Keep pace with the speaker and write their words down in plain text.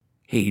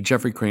Hey,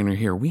 Jeffrey Craner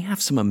here. We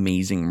have some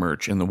amazing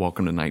merch in the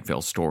Welcome to Night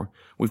Vale store.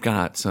 We've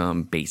got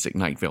some basic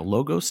Night Vale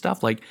logo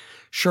stuff like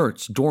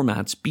shirts,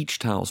 doormats, beach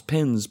towels,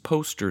 pins,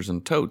 posters,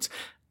 and totes.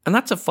 And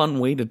that's a fun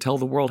way to tell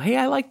the world, hey,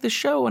 I like the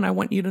show and I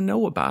want you to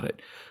know about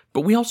it.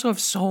 But we also have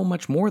so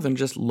much more than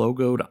just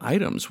logoed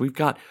items. We've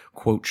got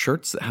quote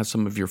shirts that have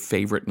some of your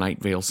favorite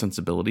Night Vale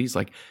sensibilities,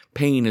 like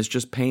pain is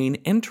just pain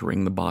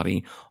entering the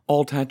body,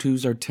 all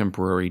tattoos are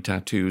temporary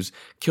tattoos,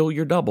 kill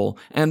your double,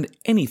 and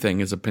anything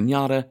is a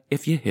piñata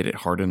if you hit it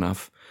hard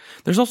enough.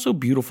 There's also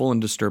beautiful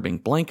and disturbing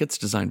blankets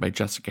designed by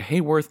Jessica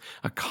Hayworth,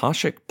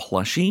 Akashic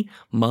plushie,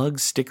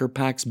 mugs, sticker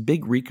packs,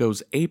 Big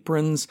Rico's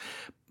aprons,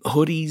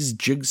 hoodies,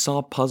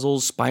 jigsaw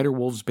puzzles,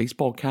 Spider-Wolves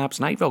baseball caps,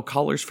 Night Vale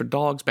collars for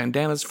dogs,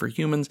 bandanas for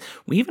humans.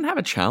 We even have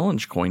a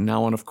challenge coin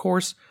now, and of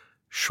course,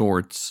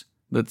 shorts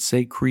that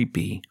say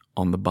creepy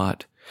on the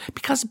butt.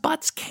 Because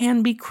butts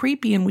can be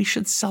creepy, and we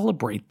should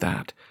celebrate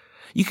that.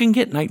 You can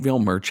get Night Vale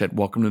merch at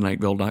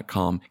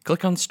welcometonightvale.com.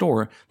 Click on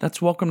store. That's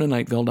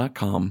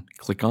welcometonightvale.com.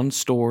 Click on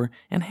store,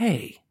 and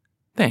hey,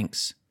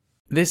 thanks.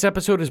 This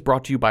episode is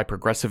brought to you by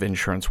Progressive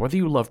Insurance. Whether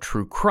you love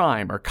true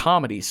crime or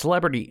comedy,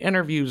 celebrity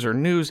interviews or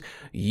news,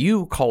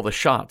 you call the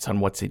shots on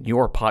what's in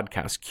your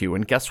podcast queue.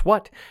 And guess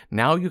what?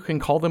 Now you can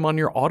call them on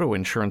your auto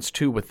insurance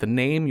too with the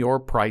Name Your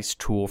Price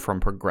tool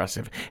from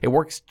Progressive. It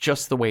works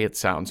just the way it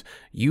sounds.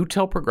 You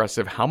tell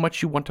Progressive how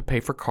much you want to pay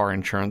for car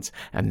insurance,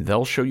 and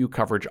they'll show you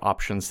coverage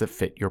options that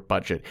fit your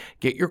budget.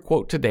 Get your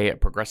quote today at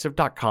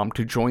Progressive.com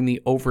to join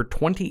the over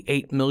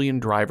 28 million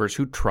drivers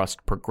who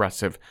trust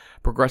Progressive.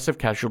 Progressive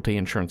Casualty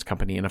Insurance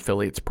Company and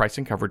affiliates. Price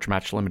and coverage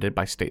match limited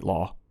by state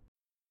law.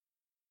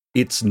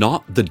 It's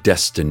not the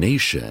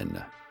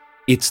destination.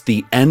 It's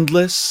the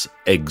endless,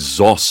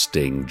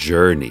 exhausting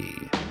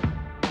journey.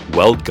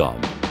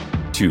 Welcome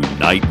to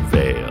Night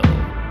Vale.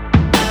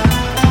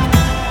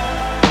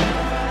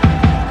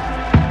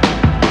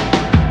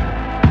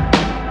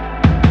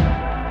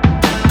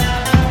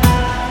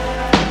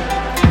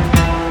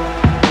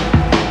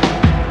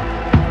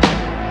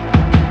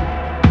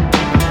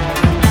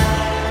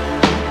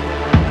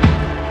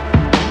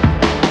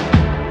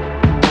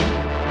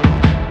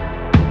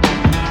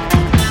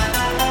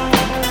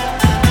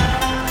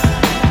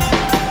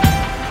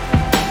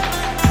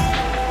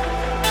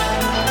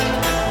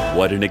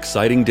 What an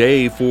exciting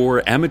day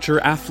for amateur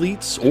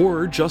athletes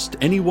or just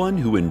anyone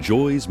who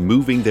enjoys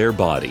moving their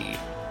body.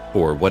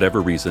 For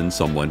whatever reason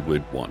someone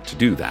would want to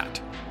do that.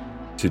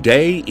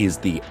 Today is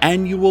the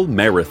annual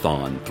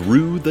marathon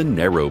through the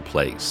Narrow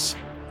Place.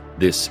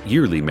 This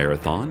yearly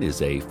marathon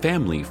is a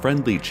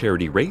family-friendly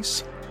charity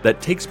race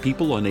that takes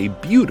people on a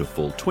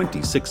beautiful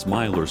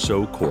 26-mile or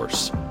so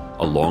course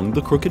along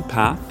the crooked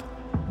path,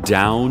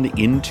 down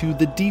into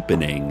the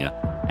deepening,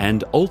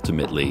 and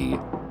ultimately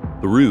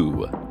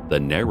through the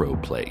Narrow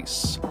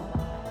Place.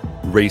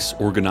 Race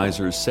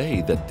organizers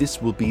say that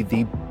this will be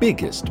the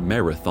biggest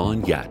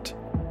marathon yet,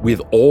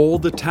 with all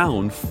the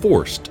town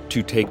forced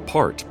to take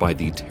part by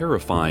the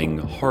terrifying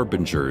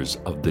harbingers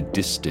of the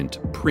distant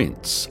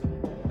prince,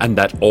 and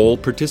that all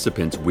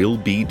participants will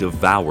be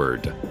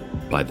devoured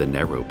by the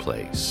Narrow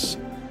Place.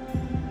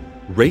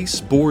 Race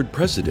board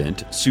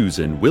president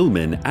Susan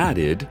Willman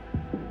added,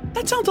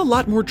 "That sounds a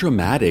lot more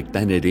dramatic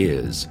than it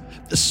is.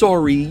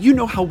 Sorry, you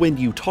know how when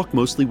you talk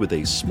mostly with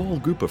a small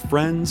group of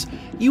friends,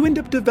 you end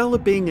up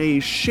developing a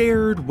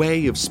shared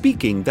way of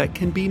speaking that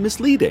can be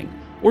misleading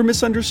or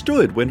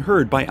misunderstood when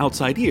heard by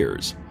outside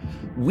ears.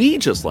 We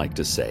just like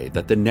to say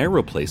that the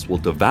Narrow Place will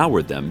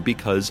devour them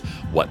because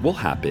what will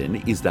happen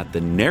is that the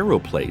Narrow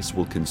Place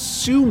will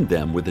consume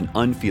them with an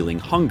unfeeling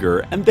hunger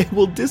and they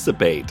will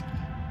dissipate."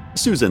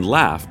 Susan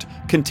laughed,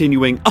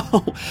 continuing,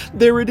 "Oh,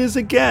 there it is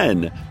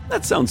again.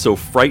 That sounds so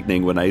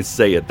frightening when I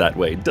say it that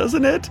way,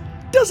 doesn't it?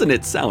 Doesn't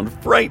it sound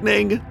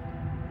frightening?"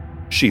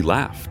 She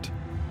laughed.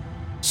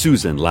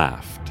 Susan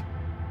laughed.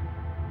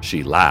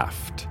 She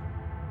laughed.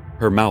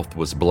 Her mouth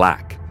was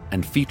black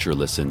and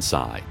featureless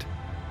inside.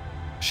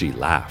 She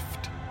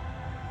laughed.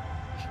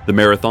 The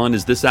marathon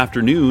is this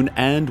afternoon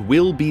and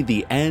will be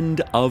the end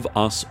of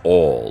us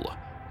all.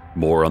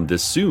 More on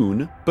this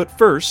soon, but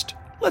first,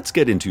 let's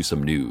get into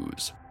some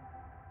news.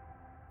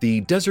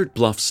 The Desert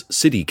Bluffs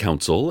City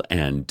Council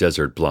and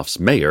Desert Bluffs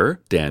Mayor,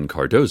 Dan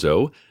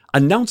Cardozo,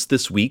 announced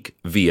this week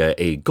via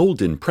a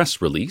golden press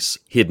release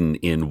hidden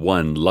in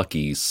one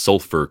lucky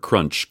Sulphur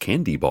Crunch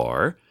candy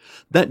bar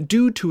that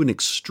due to an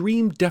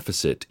extreme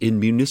deficit in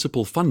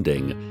municipal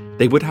funding,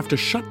 they would have to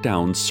shut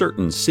down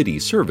certain city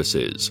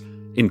services,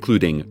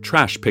 including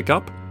trash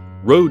pickup,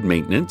 road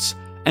maintenance,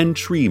 and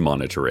tree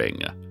monitoring.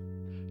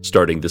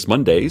 Starting this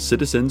Monday,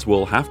 citizens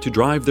will have to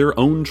drive their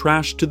own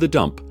trash to the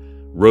dump.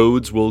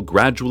 Roads will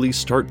gradually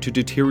start to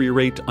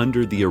deteriorate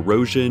under the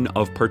erosion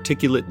of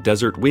particulate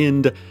desert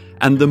wind,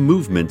 and the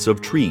movements of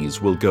trees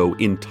will go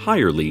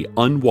entirely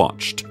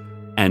unwatched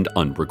and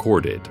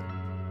unrecorded.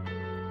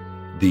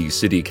 The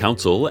City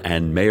Council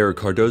and Mayor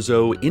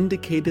Cardozo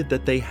indicated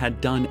that they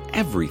had done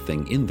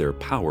everything in their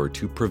power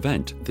to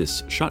prevent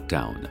this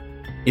shutdown,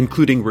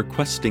 including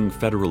requesting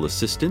federal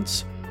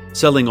assistance,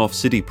 selling off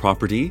city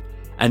property,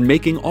 and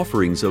making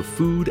offerings of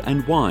food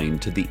and wine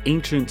to the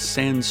ancient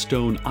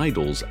sandstone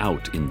idols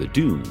out in the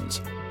dunes,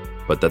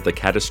 but that the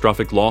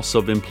catastrophic loss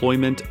of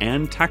employment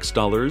and tax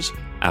dollars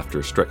after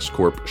Strex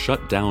Corp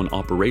shut down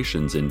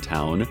operations in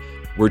town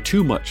were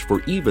too much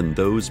for even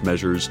those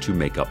measures to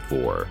make up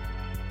for.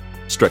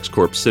 Strex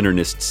Corp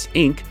Synernists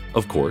Inc.,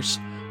 of course,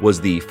 was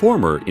the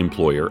former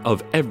employer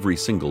of every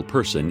single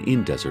person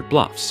in Desert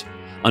Bluffs,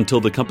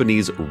 until the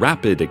company's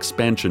rapid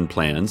expansion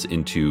plans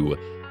into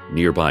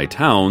nearby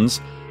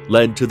towns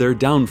led to their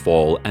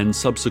downfall and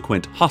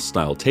subsequent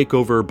hostile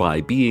takeover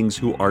by beings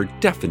who are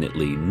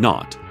definitely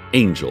not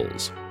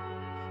angels.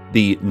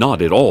 The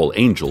Not At All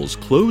Angels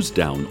closed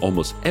down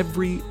almost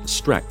every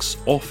Strex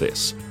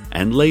office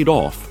and laid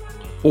off,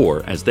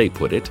 or as they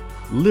put it,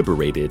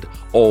 liberated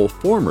all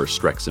former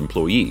Strex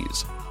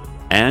employees,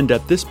 and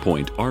at this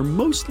point are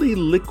mostly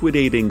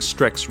liquidating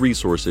Strex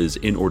resources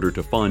in order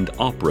to fund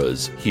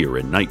operas here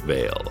in Night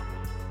Vale.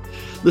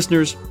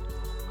 Listeners,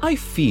 I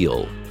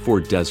feel for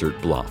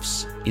Desert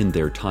Bluffs in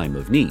their time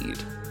of need.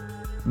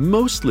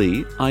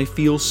 Mostly, I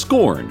feel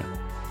scorn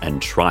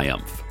and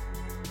triumph.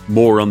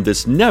 More on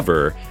this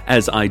never,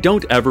 as I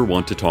don't ever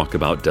want to talk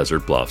about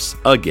Desert Bluffs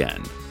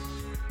again.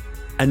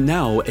 And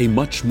now a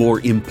much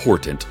more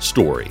important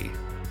story.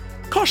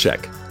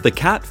 Koshek, the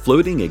cat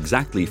floating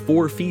exactly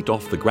 4 feet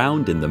off the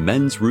ground in the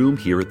men's room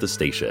here at the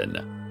station.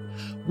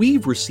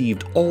 We've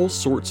received all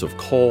sorts of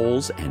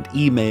calls and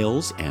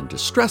emails and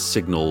distress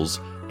signals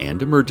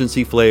and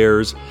emergency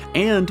flares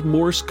and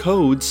Morse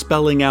code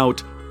spelling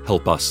out,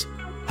 "Help us,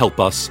 help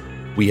us,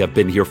 we have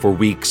been here for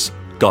weeks,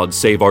 God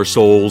save our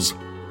souls,"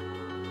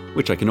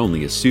 which I can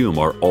only assume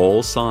are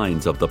all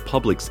signs of the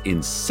public's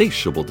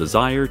insatiable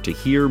desire to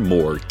hear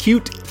more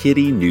cute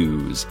kitty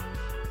news.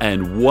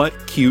 And what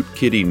cute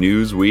kitty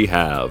news we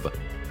have!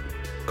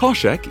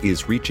 Koshek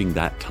is reaching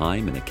that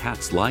time in a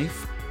cat's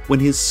life when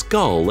his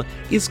skull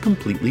is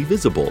completely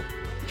visible.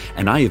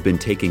 And I have been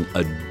taking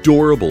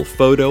adorable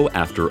photo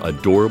after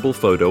adorable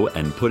photo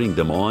and putting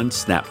them on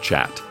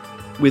Snapchat,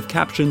 with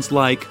captions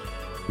like,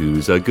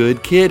 "Who's a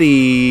good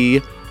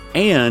kitty?"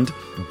 and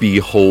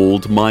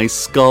 "Behold my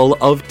skull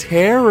of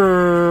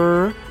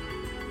terror."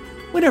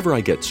 Whenever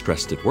I get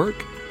stressed at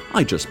work,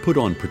 I just put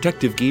on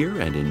protective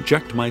gear and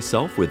inject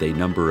myself with a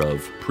number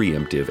of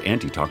preemptive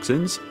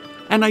antitoxins,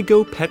 and I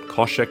go pet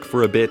Koshek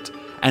for a bit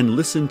and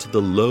listen to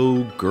the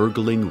low,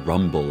 gurgling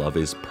rumble of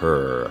his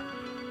purr.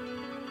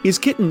 His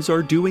kittens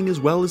are doing as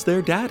well as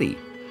their daddy,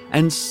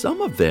 and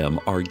some of them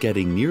are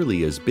getting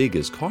nearly as big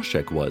as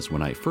Koshek was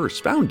when I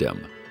first found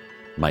him.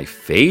 My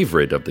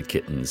favorite of the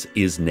kittens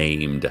is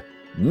named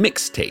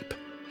Mixtape,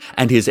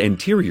 and his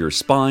anterior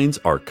spines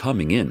are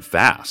coming in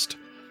fast.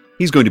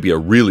 He's going to be a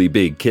really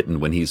big kitten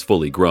when he's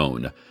fully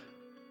grown.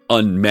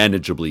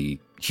 Unmanageably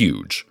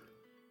huge.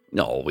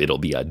 Oh, it'll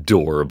be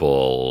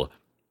adorable.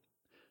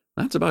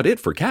 That's about it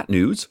for cat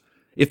news.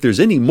 If there's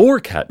any more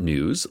cat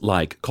news,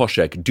 like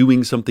Koshek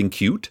doing something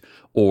cute,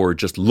 or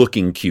just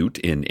looking cute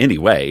in any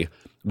way,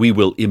 we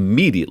will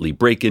immediately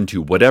break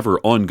into whatever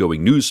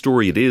ongoing news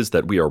story it is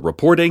that we are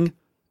reporting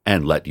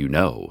and let you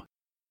know.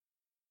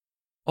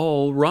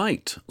 All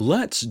right,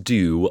 let's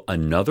do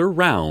another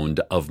round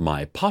of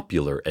my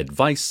popular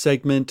advice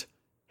segment,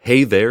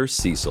 Hey There,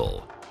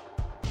 Cecil.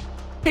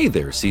 Hey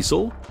there,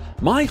 Cecil.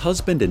 My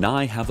husband and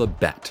I have a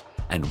bet,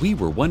 and we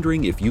were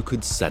wondering if you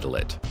could settle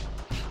it.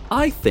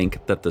 I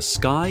think that the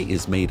sky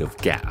is made of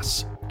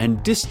gas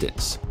and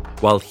distance,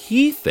 while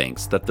he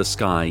thinks that the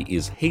sky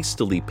is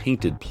hastily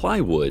painted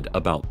plywood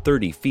about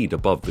 30 feet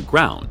above the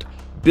ground,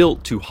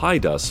 built to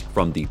hide us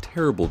from the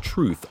terrible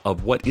truth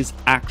of what is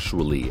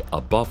actually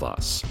above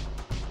us.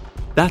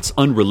 That's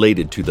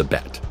unrelated to the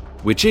bet,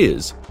 which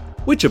is,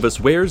 which of us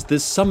wears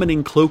this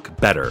summoning cloak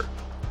better?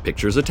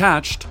 Pictures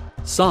attached,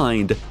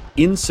 signed,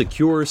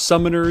 Insecure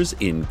Summoners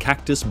in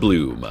Cactus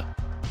Bloom.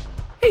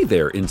 Hey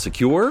there,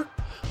 Insecure.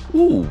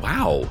 Ooh,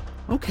 wow,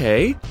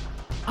 okay.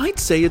 I'd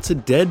say it's a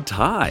dead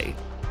tie.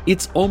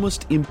 It's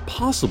almost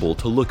impossible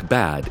to look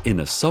bad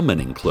in a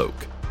summoning cloak.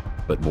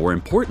 But more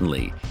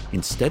importantly,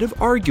 instead of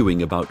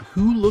arguing about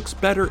who looks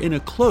better in a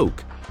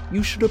cloak,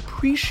 you should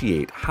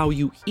appreciate how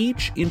you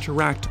each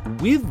interact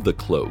with the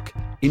cloak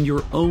in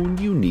your own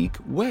unique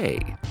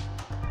way.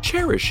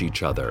 Cherish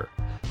each other,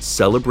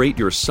 celebrate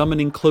your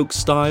summoning cloak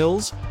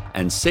styles,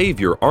 and save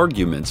your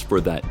arguments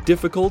for that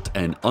difficult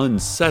and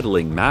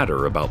unsettling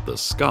matter about the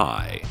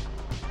sky.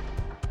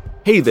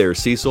 Hey there,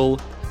 Cecil.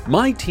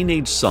 My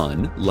teenage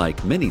son,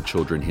 like many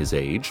children his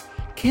age,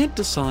 can't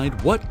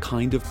decide what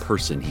kind of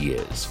person he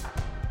is.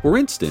 For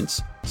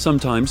instance,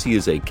 sometimes he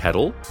is a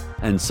kettle,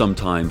 and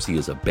sometimes he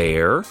is a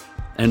bear,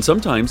 and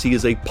sometimes he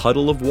is a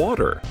puddle of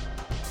water.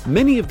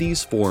 Many of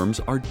these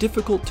forms are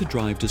difficult to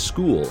drive to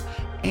school,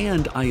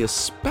 and I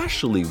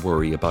especially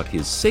worry about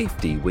his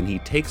safety when he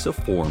takes a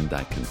form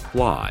that can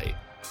fly.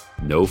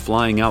 No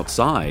flying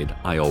outside,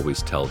 I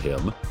always tell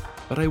him,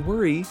 but I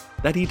worry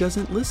that he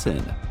doesn't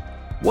listen.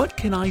 What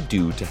can I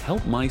do to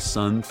help my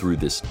son through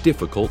this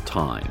difficult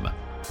time?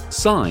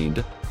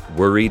 Signed,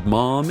 Worried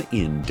Mom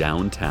in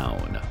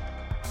Downtown.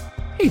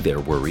 Hey there,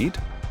 Worried.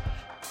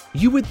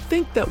 You would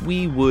think that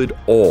we would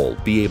all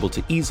be able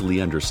to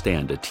easily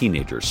understand a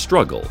teenager's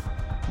struggle,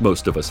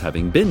 most of us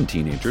having been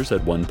teenagers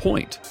at one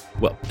point.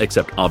 Well,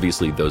 except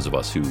obviously those of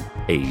us who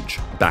age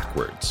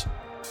backwards.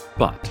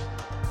 But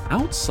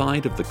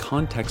outside of the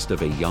context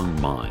of a young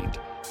mind,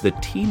 the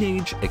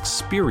teenage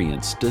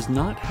experience does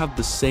not have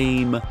the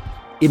same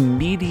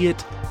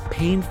immediate,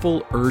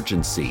 painful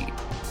urgency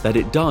that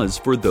it does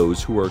for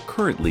those who are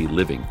currently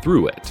living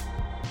through it.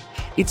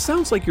 It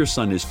sounds like your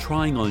son is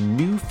trying on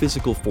new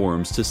physical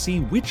forms to see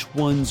which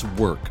ones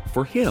work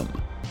for him.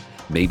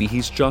 Maybe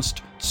he's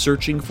just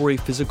searching for a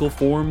physical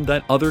form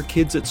that other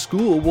kids at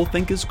school will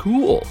think is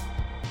cool.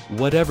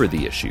 Whatever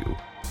the issue,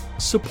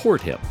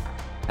 support him,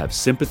 have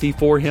sympathy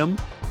for him,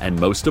 and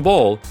most of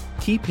all,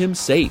 keep him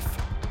safe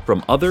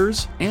from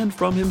others and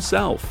from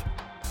himself.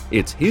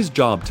 It's his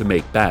job to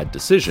make bad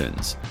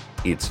decisions.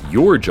 It's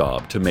your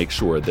job to make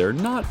sure they're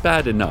not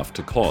bad enough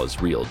to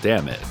cause real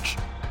damage.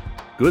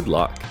 Good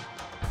luck.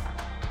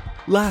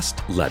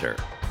 Last letter.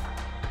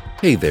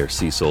 Hey there,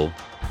 Cecil.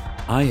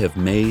 I have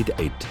made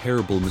a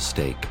terrible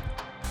mistake,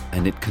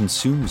 and it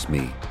consumes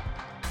me.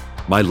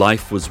 My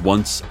life was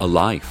once a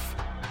life,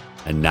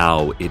 and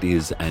now it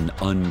is an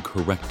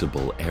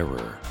uncorrectable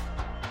error.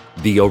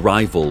 The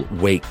arrival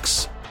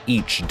wakes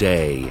each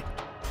day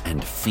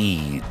and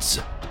feeds.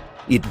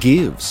 It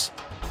gives,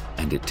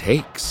 and it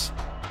takes,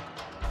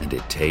 and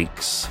it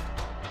takes,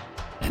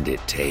 and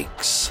it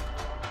takes.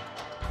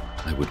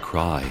 I would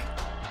cry,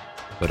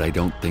 but I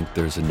don't think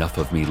there's enough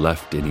of me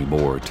left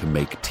anymore to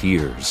make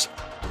tears.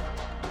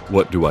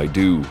 What do I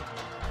do?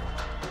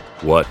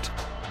 What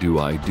do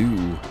I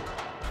do?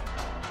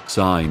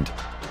 Signed,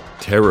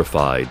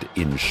 Terrified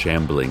in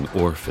Shambling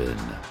Orphan.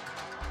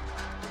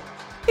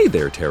 Hey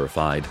there,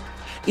 Terrified.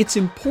 It's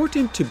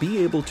important to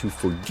be able to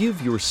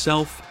forgive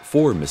yourself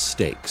for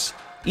mistakes,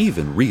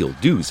 even real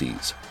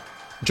doozies.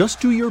 Just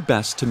do your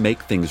best to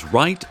make things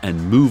right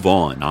and move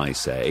on, I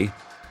say.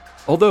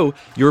 Although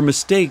your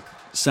mistake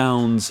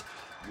sounds,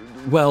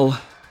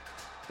 well,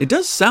 it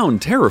does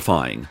sound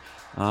terrifying.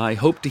 I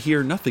hope to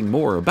hear nothing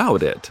more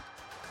about it.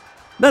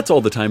 That's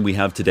all the time we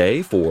have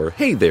today for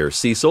Hey There,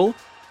 Cecil.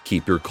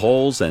 Keep your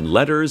calls and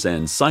letters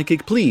and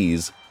psychic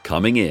pleas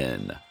coming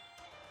in.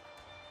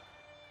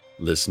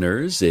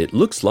 Listeners, it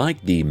looks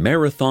like the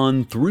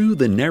marathon through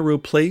the narrow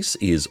place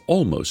is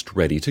almost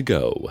ready to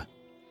go.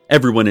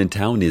 Everyone in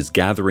town is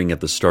gathering at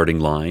the starting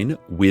line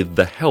with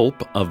the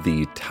help of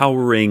the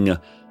towering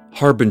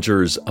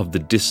harbingers of the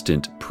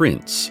distant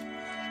prince,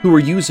 who are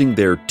using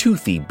their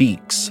toothy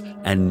beaks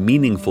and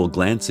meaningful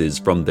glances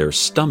from their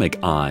stomach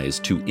eyes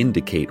to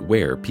indicate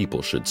where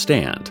people should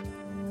stand.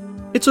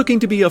 It's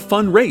looking to be a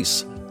fun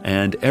race,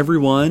 and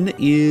everyone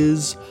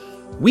is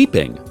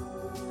weeping.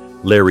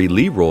 Larry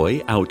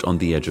Leroy, out on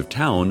the edge of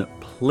town,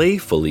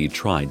 playfully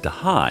tried to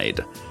hide,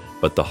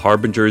 but the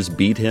harbingers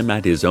beat him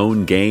at his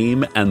own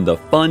game, and the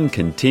fun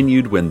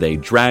continued when they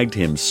dragged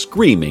him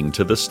screaming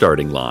to the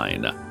starting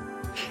line.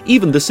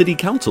 Even the city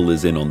council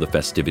is in on the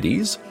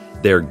festivities,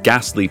 their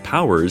ghastly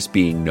powers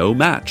being no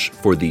match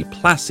for the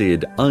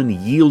placid,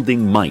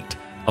 unyielding might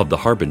of the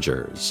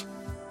harbingers.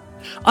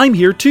 I'm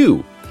here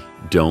too.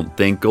 Don't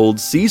think old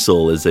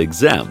Cecil is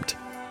exempt.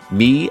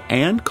 Me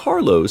and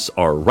Carlos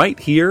are right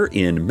here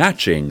in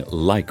matching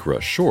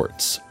Lycra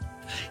shorts.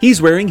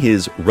 He's wearing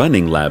his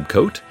running lab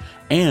coat,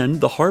 and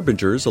the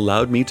harbingers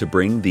allowed me to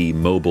bring the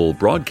mobile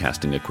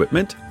broadcasting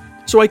equipment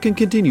so I can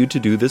continue to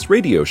do this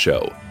radio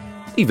show,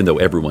 even though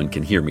everyone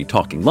can hear me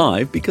talking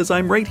live because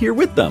I'm right here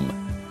with them.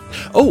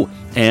 Oh,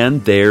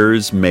 and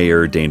there's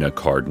Mayor Dana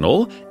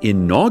Cardinal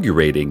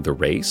inaugurating the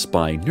race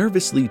by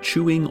nervously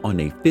chewing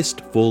on a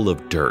fistful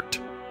of dirt.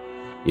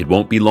 It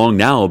won't be long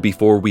now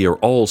before we are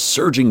all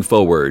surging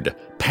forward,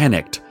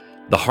 panicked,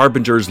 the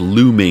harbingers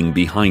looming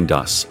behind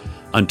us,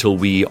 until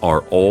we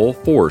are all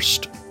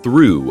forced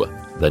through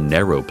the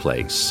narrow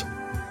place.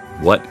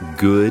 What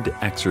good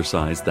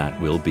exercise that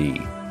will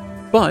be.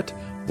 But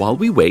while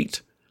we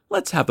wait,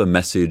 let's have a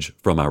message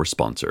from our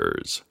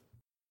sponsors.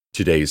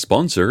 Today's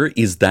sponsor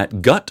is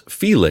that gut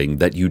feeling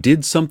that you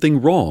did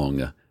something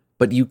wrong,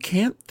 but you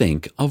can't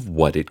think of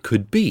what it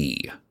could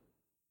be.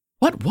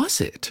 What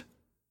was it?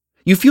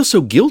 You feel so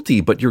guilty,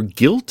 but your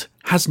guilt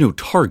has no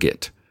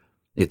target.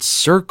 It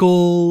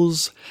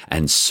circles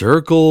and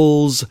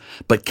circles,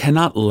 but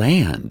cannot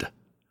land.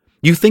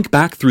 You think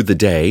back through the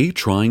day,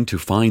 trying to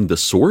find the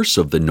source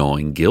of the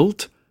gnawing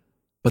guilt,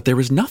 but there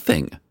is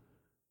nothing.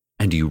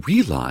 And you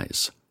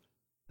realize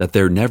that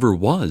there never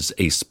was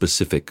a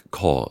specific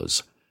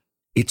cause.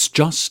 It's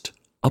just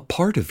a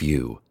part of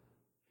you.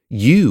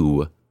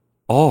 You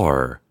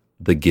are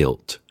the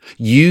guilt.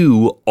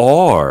 You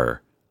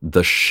are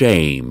the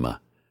shame.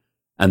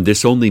 And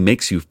this only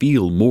makes you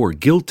feel more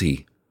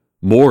guilty,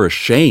 more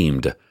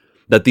ashamed,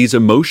 that these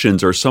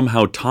emotions are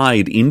somehow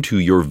tied into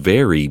your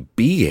very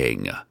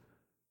being.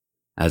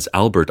 As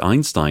Albert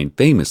Einstein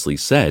famously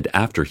said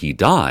after he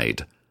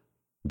died,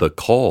 the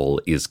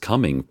call is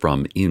coming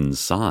from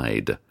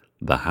inside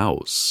the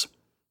house.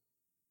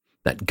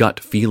 That gut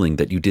feeling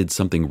that you did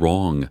something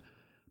wrong,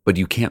 but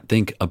you can't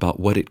think about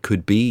what it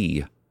could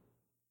be.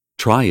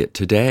 Try it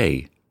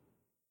today,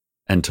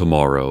 and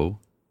tomorrow,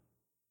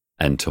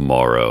 and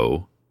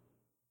tomorrow,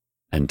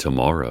 and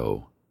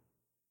tomorrow.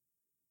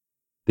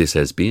 This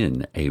has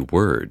been a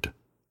word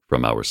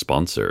from our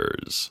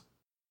sponsors.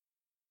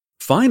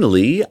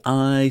 Finally,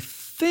 I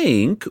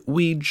think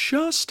we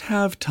just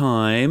have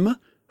time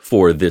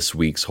for this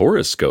week's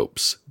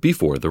horoscopes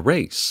before the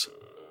race.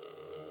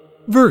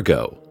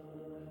 Virgo,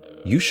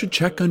 you should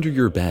check under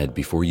your bed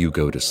before you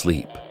go to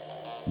sleep.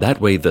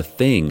 That way the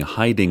thing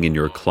hiding in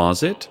your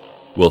closet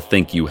will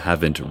think you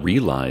haven't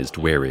realized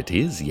where it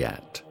is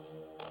yet.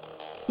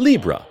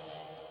 Libra,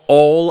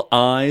 all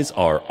eyes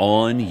are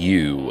on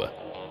you.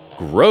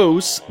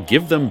 Gross,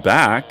 give them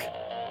back.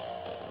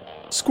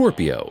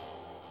 Scorpio,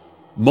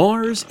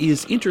 Mars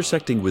is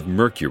intersecting with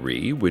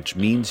Mercury, which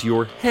means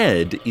your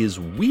head is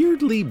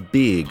weirdly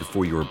big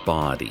for your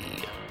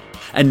body.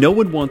 And no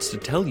one wants to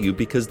tell you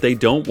because they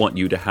don't want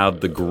you to have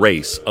the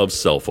grace of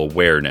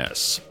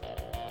self-awareness.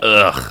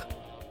 Ugh,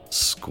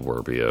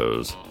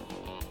 Scorpios.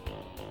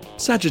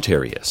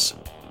 Sagittarius,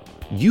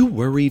 you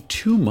worry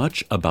too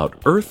much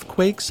about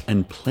earthquakes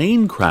and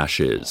plane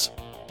crashes.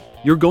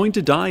 You're going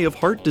to die of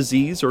heart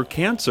disease or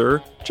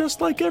cancer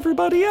just like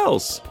everybody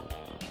else.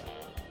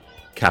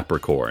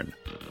 Capricorn,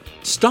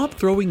 stop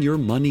throwing your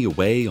money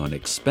away on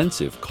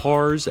expensive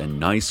cars and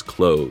nice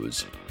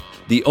clothes.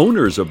 The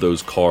owners of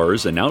those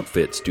cars and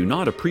outfits do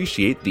not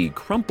appreciate the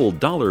crumpled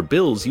dollar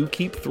bills you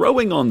keep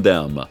throwing on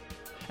them.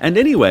 And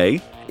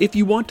anyway, if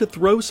you want to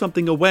throw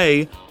something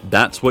away,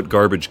 that's what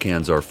garbage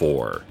cans are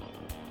for.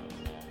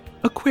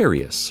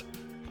 Aquarius,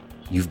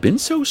 you've been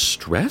so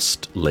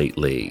stressed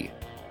lately.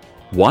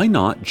 Why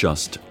not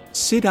just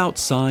sit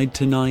outside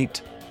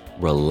tonight,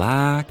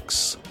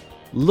 relax,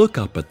 look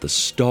up at the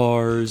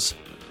stars,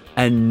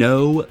 and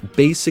know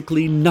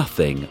basically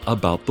nothing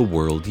about the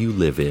world you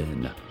live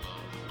in?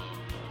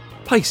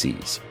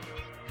 Pisces,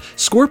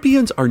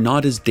 Scorpions are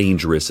not as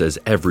dangerous as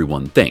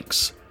everyone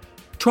thinks.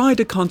 Try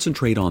to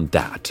concentrate on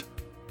that.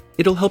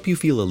 It'll help you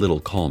feel a little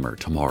calmer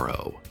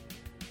tomorrow.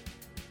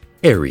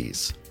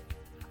 Aries,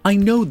 I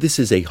know this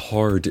is a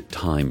hard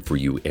time for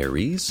you,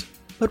 Aries,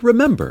 but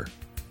remember,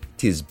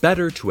 'tis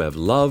better to have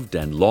loved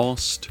and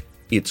lost.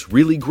 It's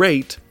really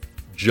great,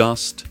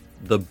 just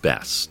the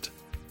best.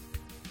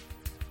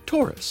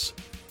 Taurus,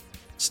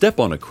 step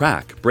on a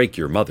crack, break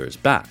your mother's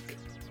back.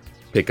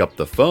 Pick up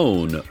the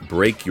phone,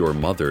 break your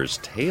mother's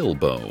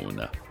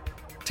tailbone.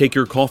 Take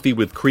your coffee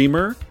with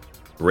creamer,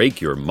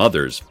 break your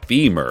mother's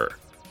femur.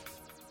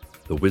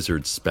 The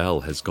wizard's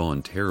spell has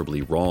gone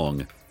terribly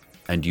wrong,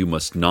 and you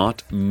must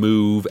not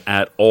move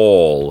at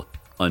all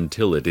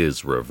until it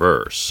is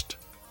reversed.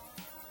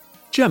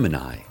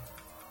 Gemini,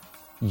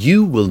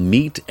 you will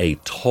meet a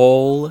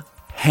tall,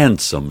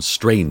 handsome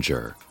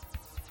stranger.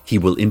 He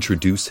will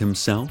introduce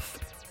himself.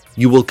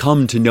 You will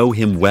come to know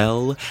him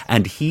well,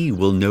 and he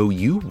will know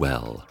you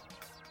well.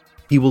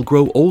 He will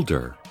grow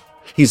older.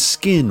 His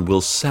skin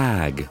will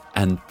sag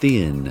and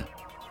thin.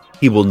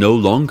 He will no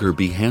longer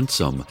be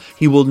handsome.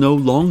 He will no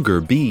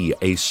longer be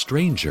a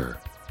stranger.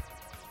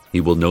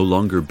 He will no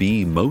longer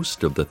be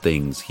most of the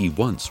things he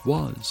once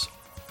was.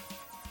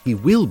 He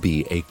will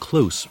be a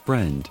close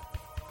friend,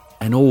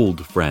 an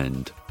old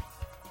friend,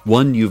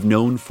 one you've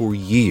known for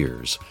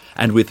years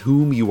and with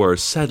whom you are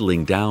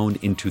settling down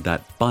into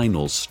that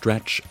final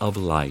stretch of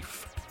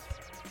life.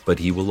 But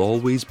he will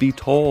always be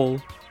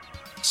tall,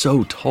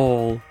 so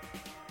tall,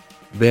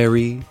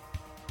 very,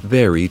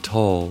 very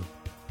tall.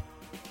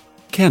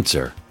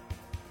 Cancer,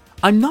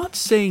 I'm not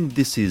saying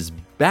this is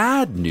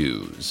bad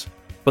news,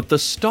 but the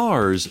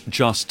stars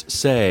just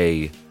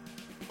say,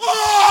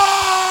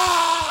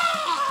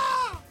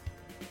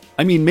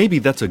 I mean, maybe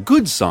that's a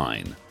good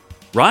sign,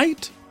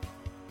 right?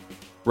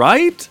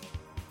 Right?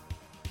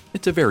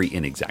 It's a very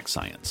inexact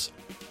science.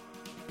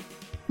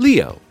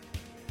 Leo,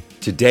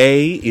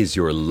 today is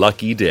your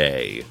lucky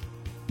day,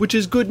 which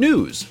is good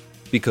news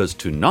because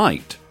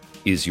tonight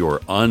is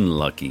your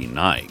unlucky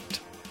night.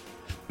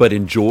 But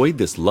enjoy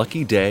this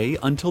lucky day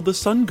until the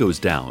sun goes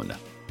down,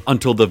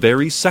 until the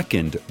very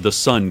second the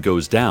sun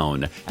goes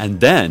down,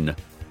 and then.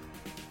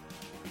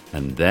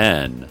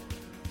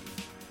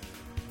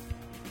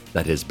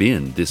 That has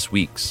been this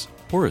week's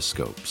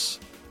horoscopes.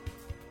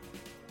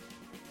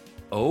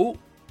 Oh,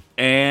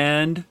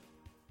 and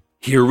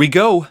here we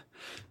go.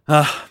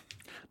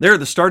 There are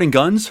the starting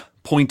guns,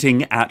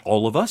 pointing at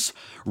all of us,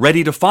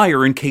 ready to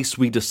fire in case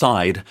we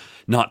decide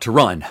not to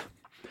run.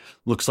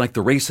 Looks like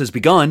the race has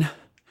begun.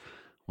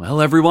 Well,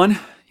 everyone,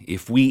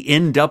 if we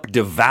end up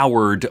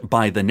devoured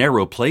by the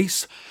narrow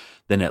place,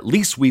 then at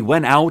least we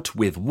went out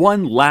with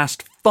one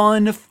last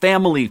fun,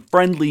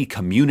 family-friendly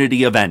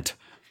community event.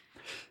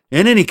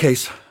 In any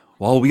case,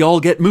 while we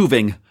all get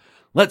moving,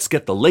 let's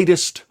get the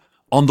latest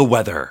on the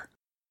weather.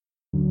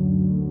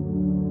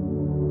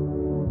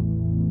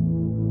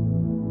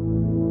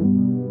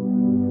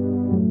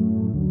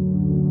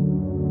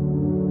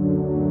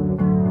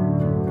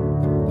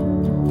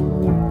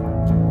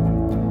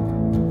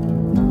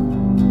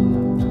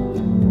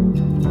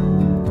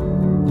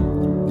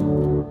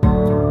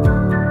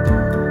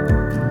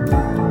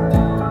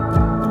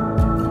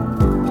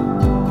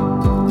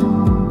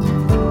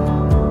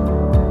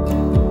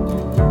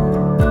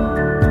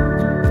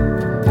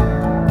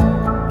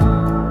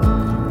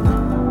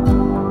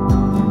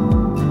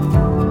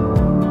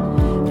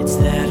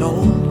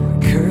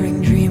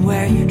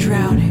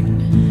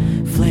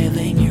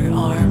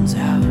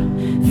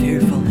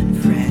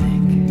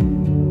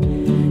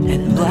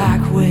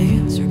 black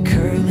waves are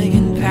curling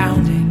and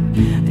pounding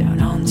down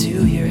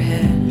onto your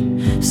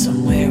head,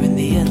 somewhere in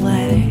the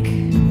Atlantic.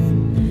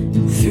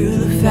 And through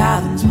the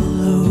fathoms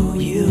below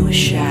you, a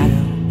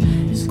shadow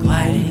is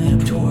gliding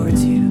up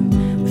towards you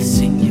with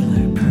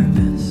singular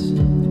purpose.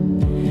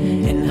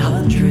 And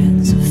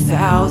hundreds of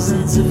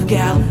thousands of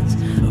gallons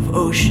of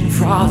ocean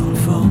froth and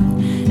foam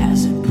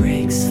as it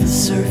breaks the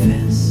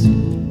surface.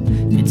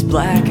 Its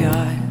black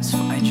eyes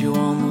find you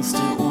almost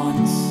at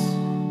once.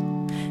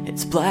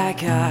 Its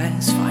black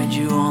eyes find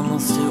you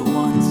almost at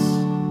once.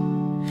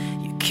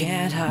 You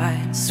can't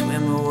hide,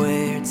 swim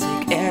away, or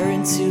take air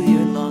into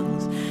your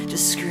lungs.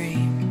 Just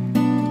scream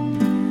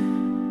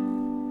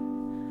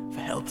for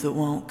help that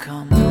won't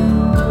come.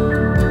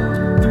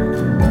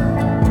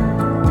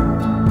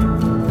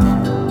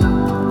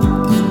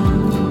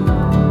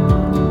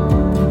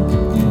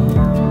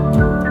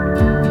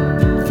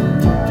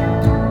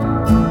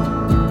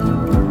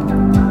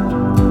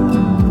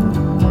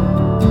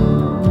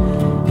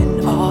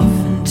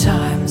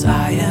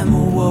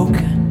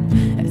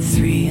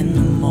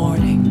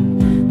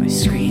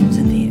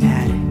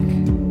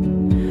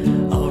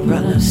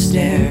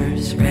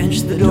 Stairs,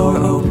 wrench the door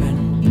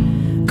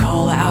open,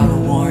 call out a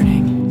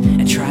warning,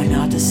 and try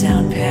not to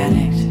sound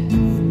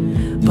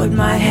panicked. But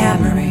my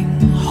hammering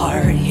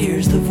heart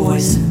hears the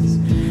voices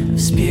of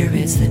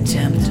spirits that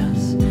tempt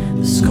us,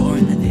 the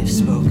scorn that they've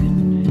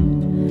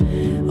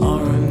spoken. I'll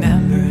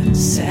remember the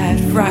sad,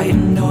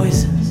 frightened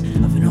noises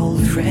of an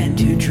old friend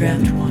who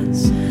dreamt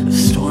once of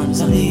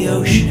storms on the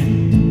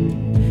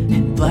ocean,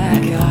 and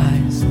black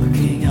eyes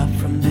looking up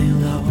from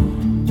below,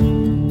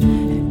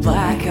 and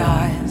black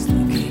eyes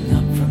looking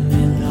up from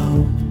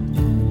below,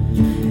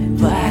 and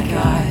black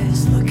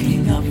eyes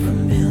looking up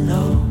from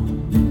below,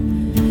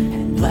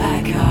 and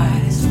black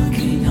eyes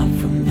looking up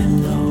from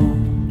below.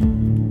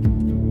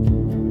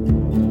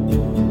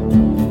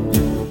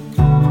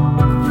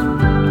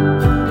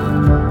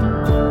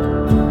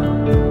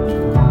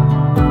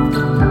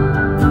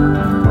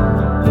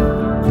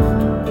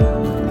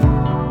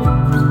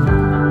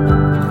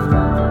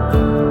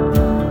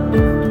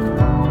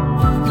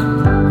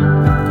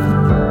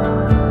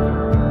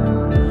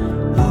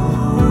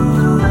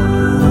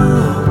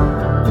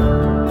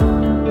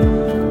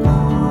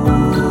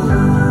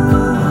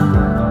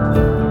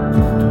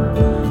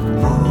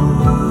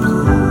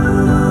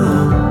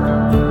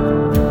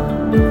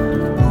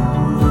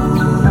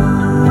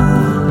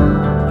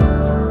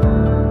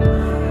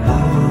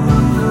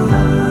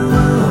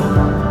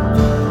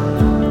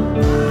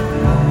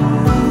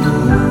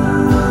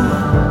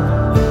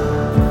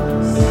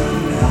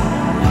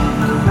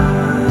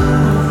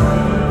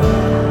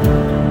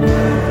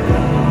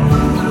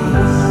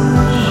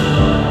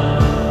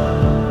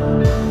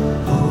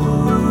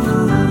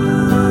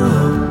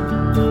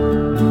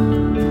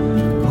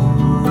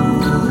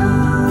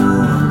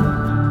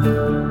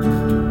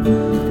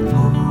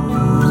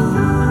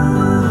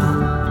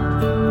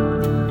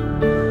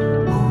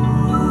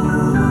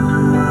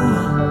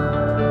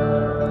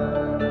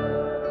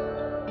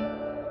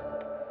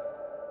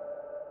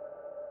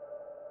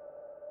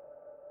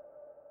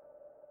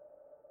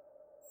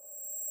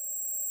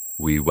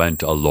 We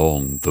went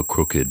along the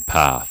crooked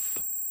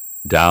path,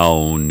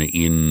 down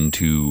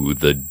into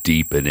the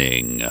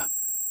deepening,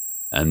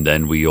 and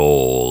then we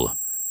all,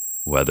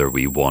 whether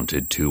we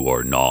wanted to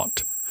or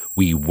not,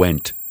 we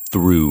went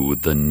through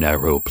the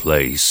narrow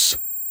place.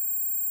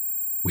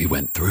 We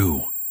went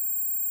through,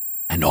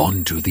 and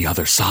on to the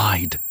other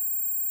side.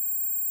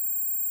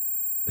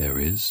 There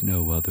is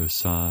no other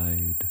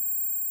side.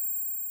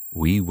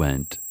 We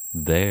went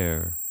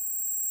there.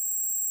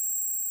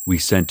 We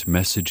sent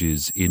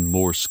messages in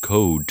Morse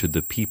code to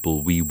the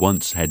people we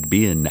once had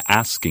been,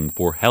 asking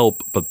for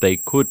help, but they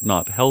could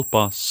not help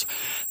us.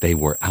 They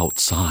were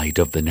outside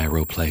of the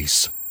narrow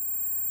place.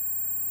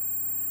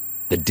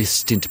 The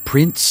distant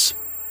prince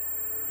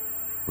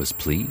was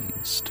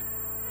pleased.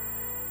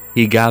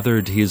 He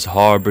gathered his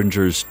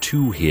harbingers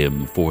to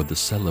him for the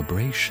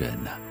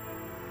celebration.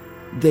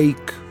 They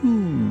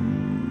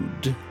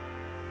cooed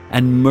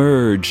and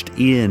merged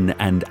in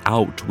and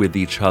out with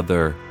each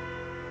other,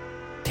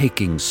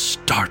 taking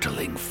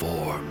startling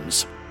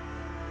forms.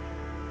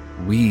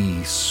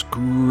 We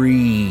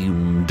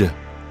screamed.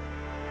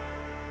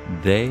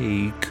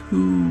 They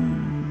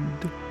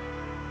cooed.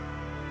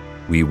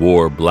 We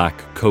wore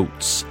black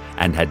coats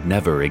and had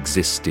never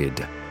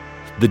existed.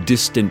 The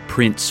distant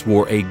prince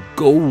wore a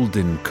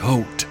golden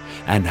coat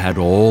and had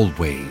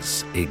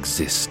always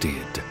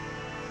existed.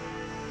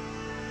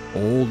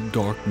 All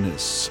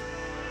darkness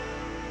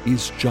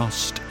is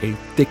just a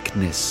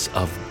thickness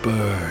of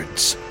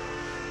birds.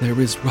 There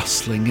is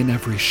rustling in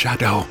every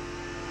shadow.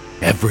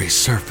 Every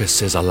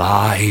surface is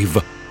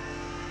alive.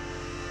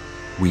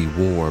 We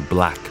wore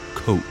black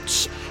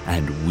coats,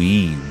 and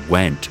we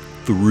went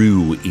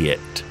through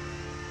it.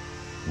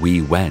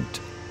 We went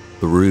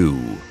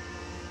through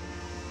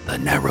the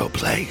narrow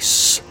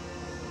place.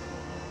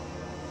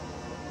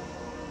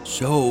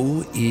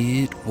 So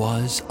it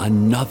was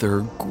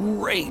another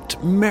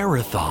great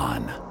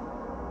marathon.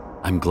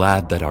 I'm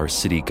glad that our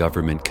city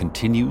government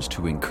continues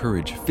to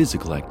encourage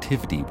physical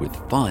activity with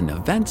fun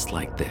events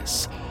like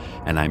this,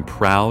 and I'm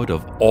proud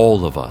of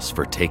all of us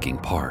for taking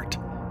part.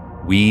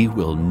 We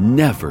will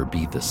never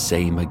be the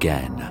same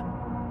again.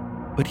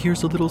 But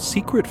here's a little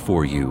secret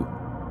for you.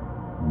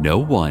 No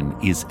one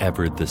is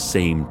ever the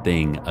same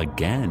thing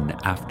again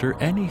after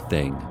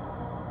anything.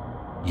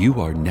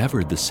 You are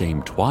never the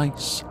same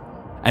twice,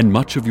 and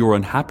much of your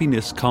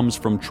unhappiness comes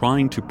from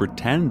trying to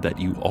pretend that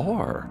you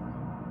are.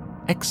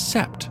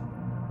 Accept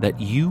that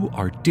you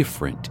are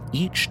different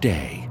each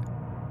day,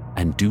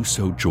 and do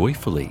so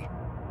joyfully,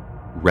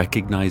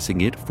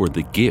 recognizing it for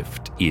the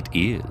gift it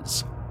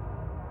is.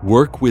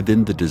 Work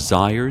within the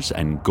desires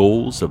and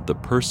goals of the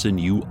person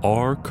you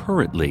are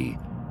currently,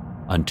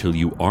 until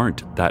you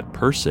aren't that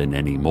person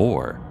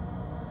anymore,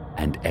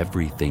 and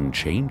everything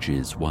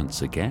changes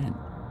once again.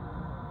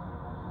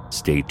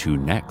 Stay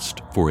tuned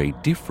next for a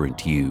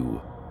different you,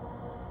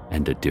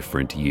 and a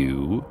different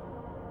you,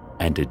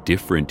 and a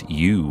different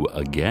you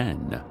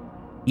again,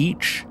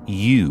 each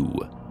you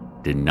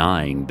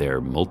denying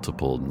their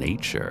multiple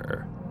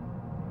nature.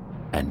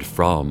 And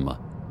from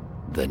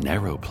the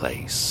narrow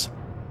place,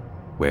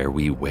 where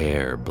we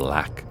wear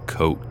black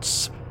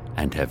coats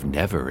and have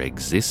never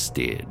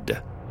existed,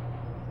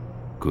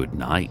 good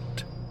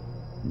night,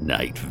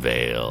 Night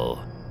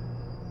Vale.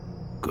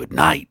 Good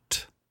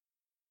night.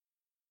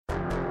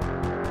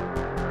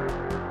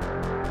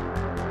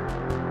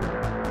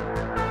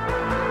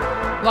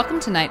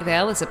 Welcome to Night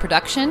Vale is a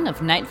production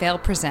of Night Vale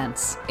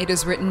Presents. It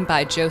is written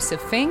by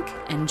Joseph Fink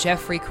and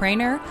Jeffrey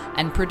Craner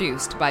and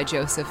produced by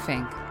Joseph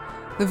Fink.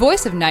 The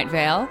voice of Night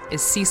Vale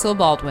is Cecil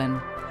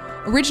Baldwin.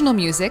 Original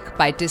music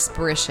by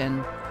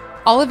Disparition.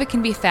 All of it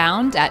can be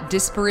found at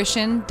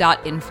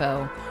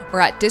disparition.info or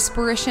at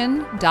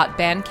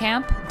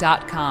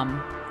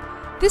disparition.bandcamp.com.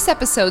 This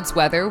episode's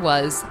weather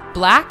was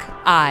Black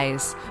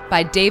Eyes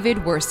by David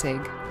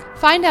Wursig.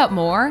 Find out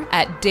more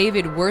at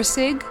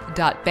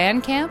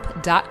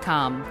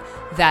davidwursig.bandcamp.com.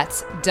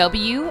 That's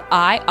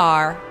WIRSIG.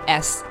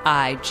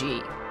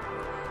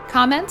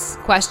 Comments,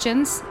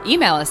 questions,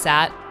 email us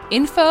at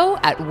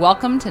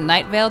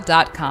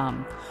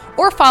info@welcometonightvale.com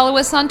or follow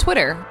us on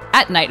Twitter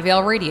at Night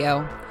Vale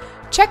Radio.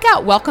 Check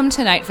out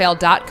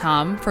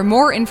welcometonightvale.com for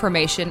more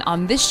information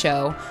on this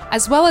show,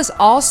 as well as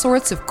all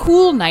sorts of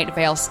cool Night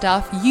Vale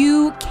stuff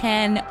you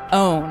can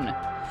own.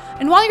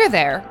 And while you're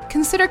there,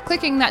 consider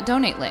clicking that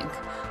donate link.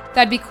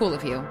 That'd be cool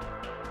of you.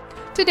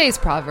 Today's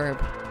proverb.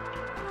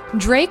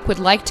 Drake would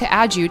like to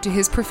add you to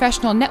his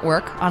professional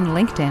network on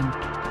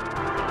LinkedIn.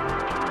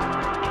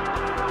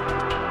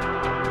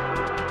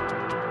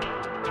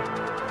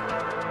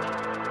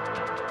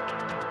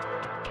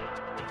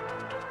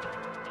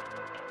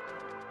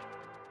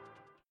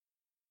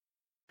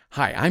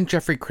 Hi, I'm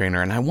Jeffrey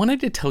Craner, and I wanted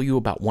to tell you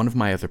about one of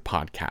my other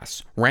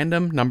podcasts,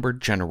 Random Number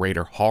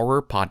Generator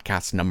Horror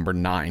Podcast number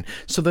 9.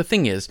 So the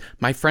thing is,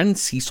 my friend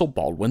Cecil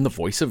Baldwin, the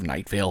voice of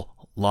Night Vale,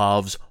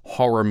 loves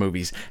horror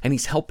movies, and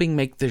he's helping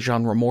make the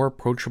genre more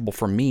approachable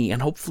for me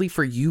and hopefully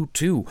for you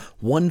too,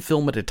 one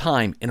film at a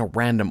time in a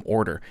random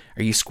order.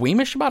 Are you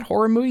squeamish about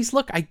horror movies?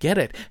 Look, I get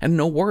it, and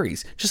no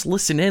worries. Just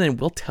listen in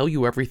and we'll tell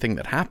you everything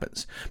that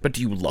happens. But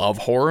do you love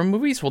horror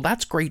movies? Well,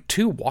 that's great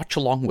too. Watch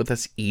along with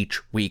us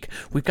each week.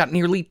 We've got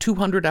nearly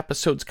 200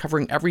 episodes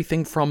covering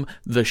everything from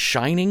The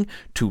Shining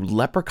to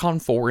Leprechaun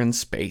 4 in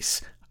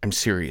Space. I'm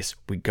serious,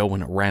 we go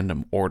in a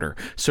random order.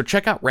 So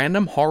check out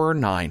Random Horror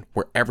 9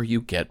 wherever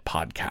you get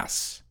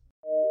podcasts.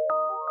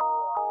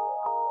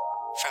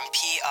 From